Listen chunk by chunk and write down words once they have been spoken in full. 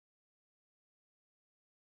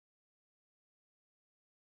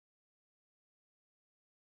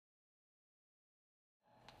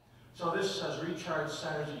So this says recharge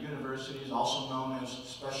centers at universities, also known as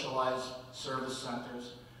specialized service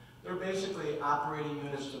centers. They're basically operating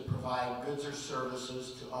units that provide goods or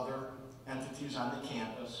services to other entities on the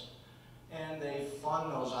campus, and they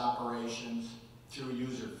fund those operations through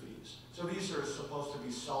user fees. So these are supposed to be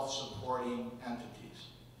self-supporting entities.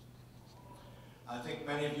 I think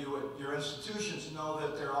many of you at your institutions know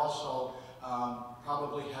that they're also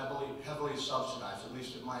probably heavily subsidized. At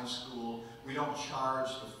least at my school, we don't charge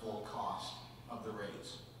the full cost of the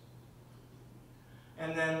rates.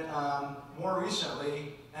 And then more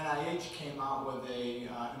recently, NIH came out with an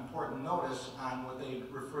important notice on what they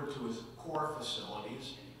refer to as core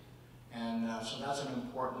facilities. And so that's an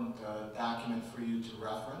important document for you to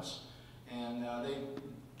reference. And they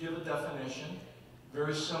give a definition,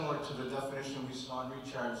 very similar to the definition we saw in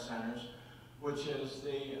recharge centers, which is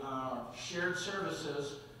they are shared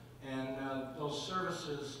services, and those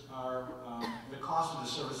services are, the cost of the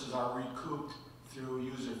services are recouped through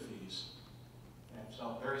user fees. Okay,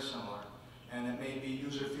 so very similar. And it may be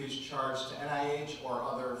user fees charged to NIH or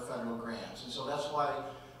other federal grants. And so that's why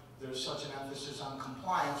there's such an emphasis on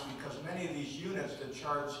compliance, because many of these units that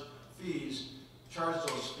charge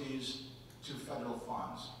those fees to federal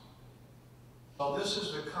funds. So this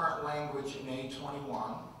is the current language in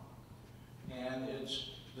A21, and it's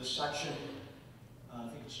the section, I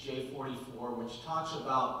think it's J44, which talks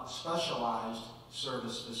about specialized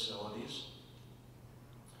service facilities.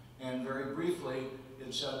 And very briefly,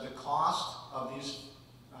 it said the cost of these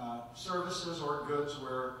services or goods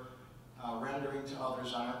we're rendering to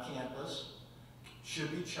others on our campus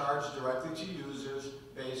should be charged directly to users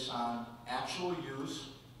based on actual use,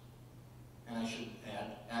 and I should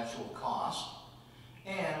add actual cost,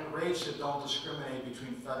 and rates that don't discriminate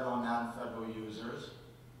between federal and non-federal users.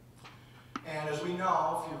 And as we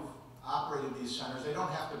know, if you've operated these centers, they don't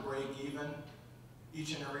have to break even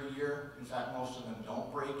each and every year. In fact, most of them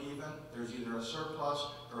don't break even. There's either a surplus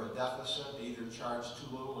or a deficit. They either charge too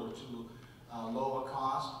little or too low a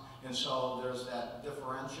cost. And so there's that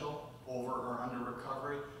differential over or under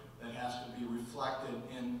recovery that has to be reflected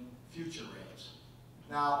in future rates.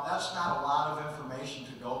 Now, that's not a lot of information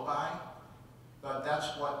to go by, but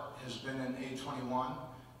that's what has been in A21.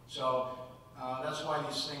 So that's why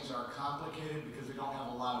these things are complicated, because we don't have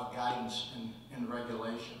a lot of guidance in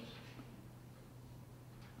regulations.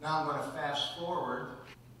 Now I'm going to fast forward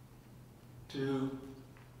to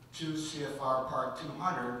 2 CFR Part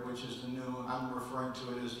 200, which is the new, I'm referring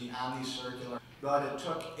to it as the Omni Circular. But it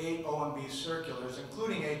took 8 OMB circulars,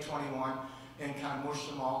 including A21, and kind of mushed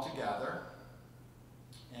them all together.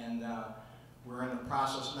 And we're in the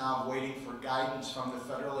process now of waiting for guidance from the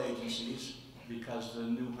federal agencies, because the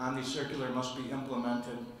new Omni Circular must be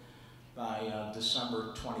implemented by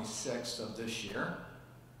December 26th of this year.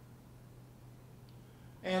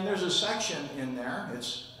 And there's a section in there,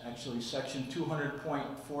 it's actually section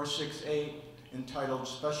 200.468, entitled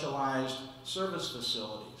Specialized Service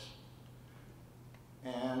Facilities.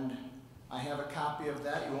 And I have a copy of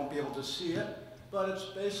that. You won't be able to see it, but it's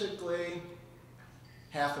basically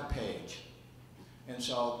half a page. And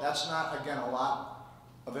so that's not, again, a lot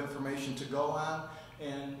of information to go on.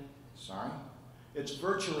 And, it's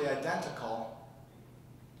virtually identical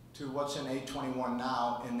to what's in A21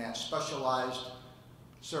 now in that specialized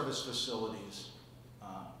service facilities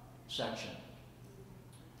section.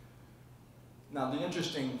 Now the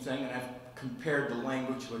interesting thing, and I've compared the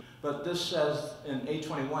language with, but this says in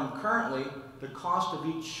A21, currently the cost of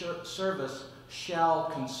each service shall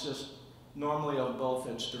consist normally of both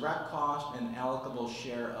its direct cost and allocable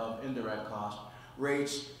share of indirect cost.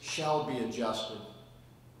 Rates shall be adjusted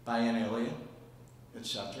biennially,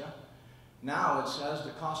 etc. Now it says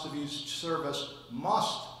the cost of each service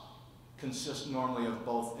must consist normally of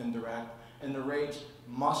both indirect, and the rates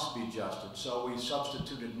must be adjusted. So we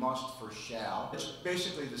substituted must for shall. It's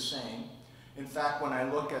basically the same. In fact, when I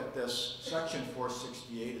look at this section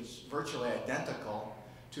 468, it's virtually identical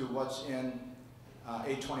to what's in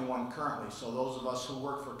A21 currently. So those of us who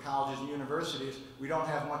work for colleges and universities, we don't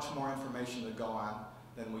have much more information to go on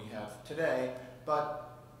than we have today,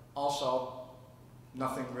 but also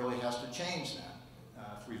nothing really has to change then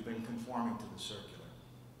if we've been conforming to the circular.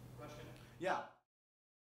 Question? Yeah.